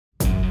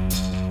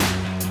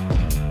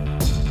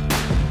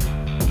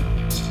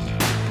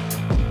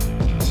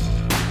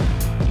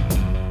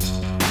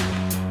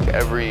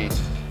every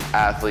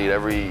athlete,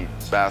 every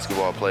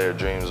basketball player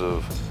dreams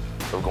of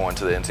going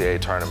to the NCAA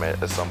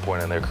tournament at some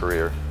point in their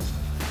career.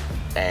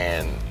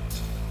 And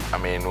I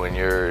mean, when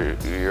you're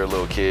a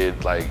little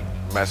kid, like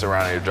messing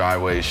around in your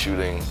driveway,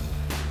 shooting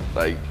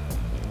like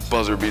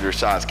buzzer beater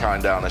shots,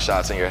 counting down the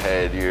shots in your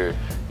head,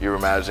 you're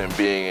imagining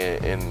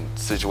being in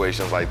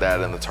situations like that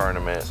in the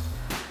tournament.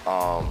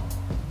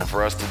 And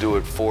for us to do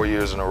it 4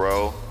 years in a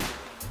row,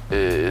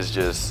 it's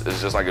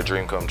just like a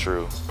dream come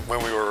true.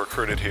 When we were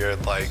recruited here,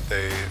 like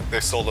they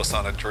sold us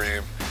on a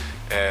dream,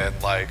 and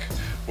like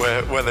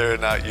whether or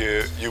not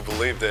you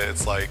believed it,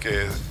 it's like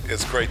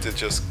it's great to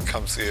just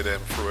come see it in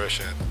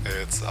fruition.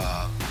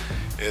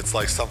 It's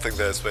like something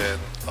that's been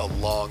a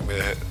long,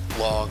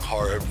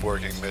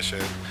 hard-working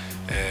mission,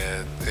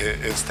 and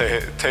it's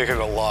taken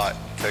a lot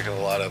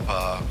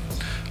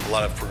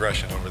of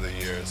progression over the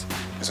years.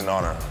 It's an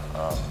honor.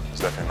 It's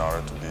definitely an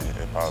honor to be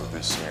a part of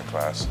this senior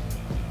class.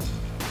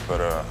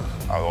 But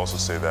I'll also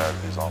say that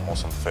it's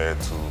almost unfair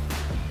to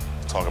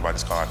talk about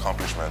this kind of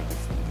accomplishment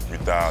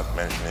without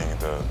mentioning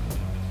the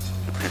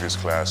previous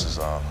classes.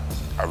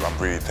 I'm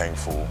really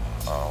thankful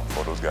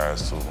for those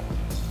guys to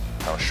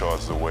kind of show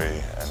us the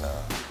way and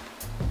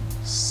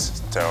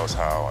tell us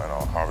how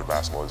Harvard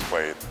basketball is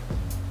played.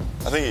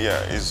 I think, yeah,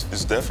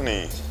 it's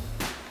definitely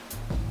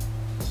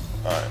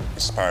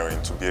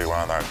inspiring to be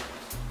around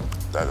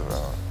that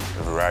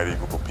a variety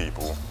group of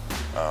people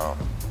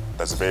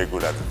that's very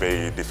good at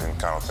very different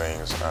kind of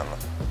things, and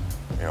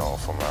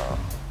from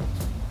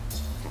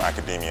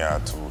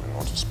academia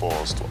to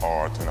sports to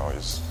art,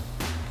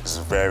 it's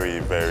very,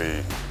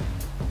 very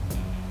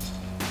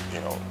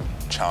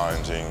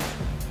challenging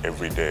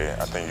every day.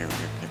 I think you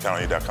kind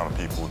of need that kind of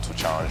people to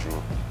challenge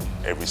you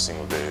every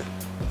single day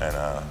and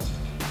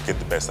get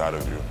the best out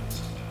of you.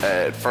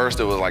 At first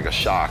it was like a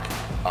shock.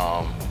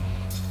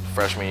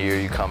 Freshman year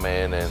you come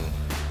in and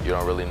you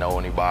don't really know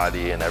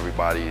anybody, and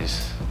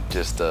everybody's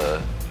just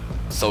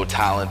so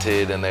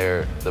talented, and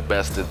they're the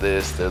best at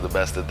this, they're the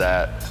best at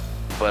that.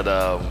 But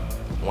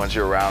once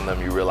you're around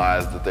them, you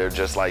realize that they're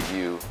just like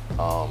you.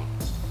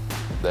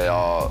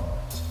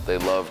 They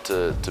love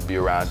to be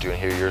around you and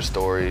hear your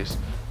stories,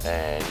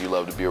 and you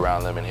love to be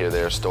around them and hear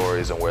their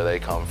stories and where they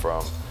come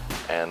from.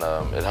 And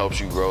it helps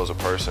you grow as a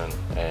person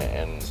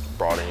and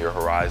broaden your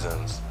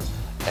horizons.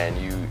 And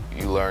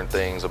you learn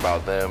things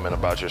about them and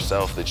about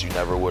yourself that you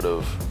never would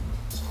have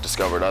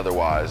discovered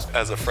otherwise.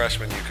 As a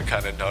freshman, you could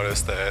kind of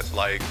notice that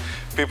like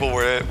people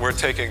were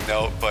taking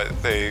note, but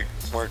they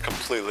weren't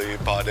completely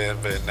bought in.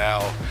 But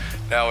now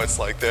it's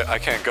like I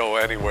can't go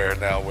anywhere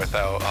now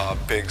without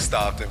being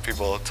stopped and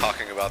people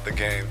talking about the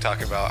game,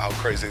 talking about how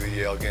crazy the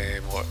Yale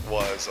game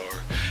was,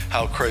 or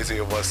how crazy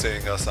it was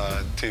seeing us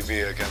on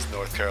TV against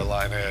North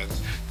Carolina. And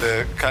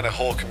the kind of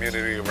whole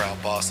community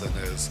around Boston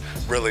is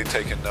really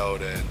taking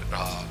note, and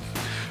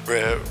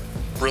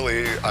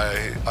really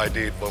I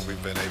need what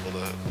we've been able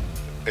to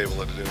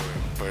do.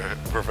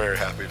 We're very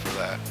happy for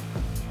that.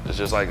 It's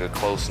just like a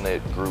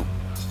close-knit group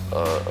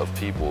of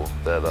people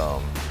that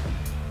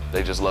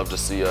they just love to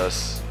see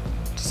us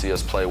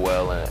play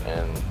well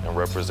and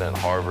represent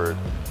Harvard.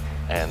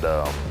 And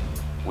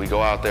we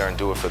go out there and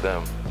do it for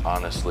them.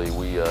 Honestly,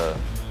 we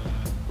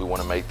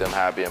want to make them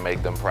happy and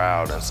make them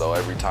proud. And so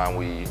every time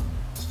we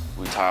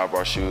tie up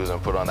our shoes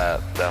and put on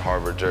that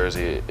Harvard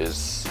jersey,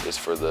 is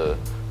for the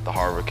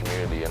Harvard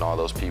community and all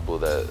those people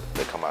that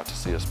come out to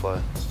see us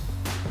play.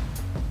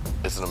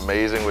 It's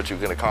amazing what you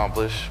can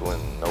accomplish when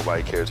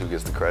nobody cares who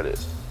gets the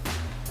credit.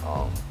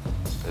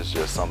 It's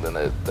just something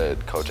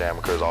that Coach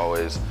Amaker has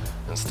always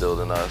instilled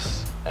in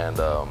us. And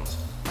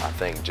I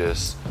think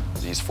just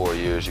these 4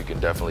 years, you can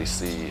definitely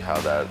see how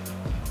that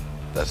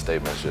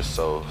statement is just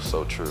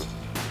so true.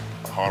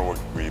 Hard work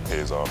really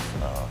pays off.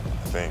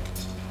 I think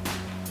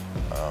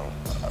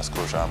as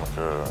Coach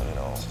Amaker,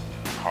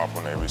 harp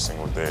on every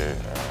single day.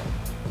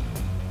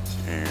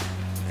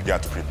 You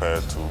got to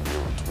prepare to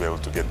be able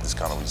to get this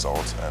kind of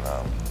results, and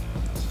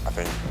I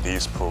think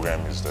this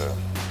program is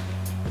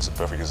a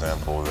perfect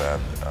example that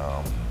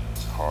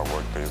hard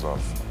work pays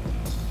off.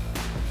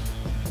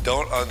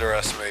 Don't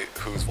underestimate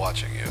who's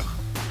watching you,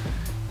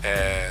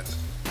 and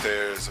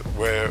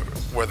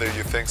whether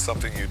you think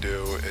something you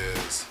do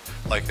is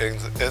like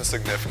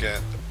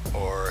insignificant,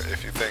 or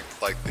if you think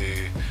like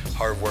the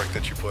hard work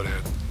that you put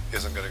in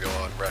isn't going to go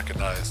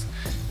unrecognized,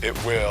 it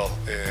will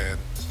in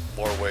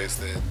more ways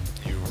than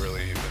you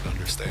really even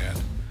understand.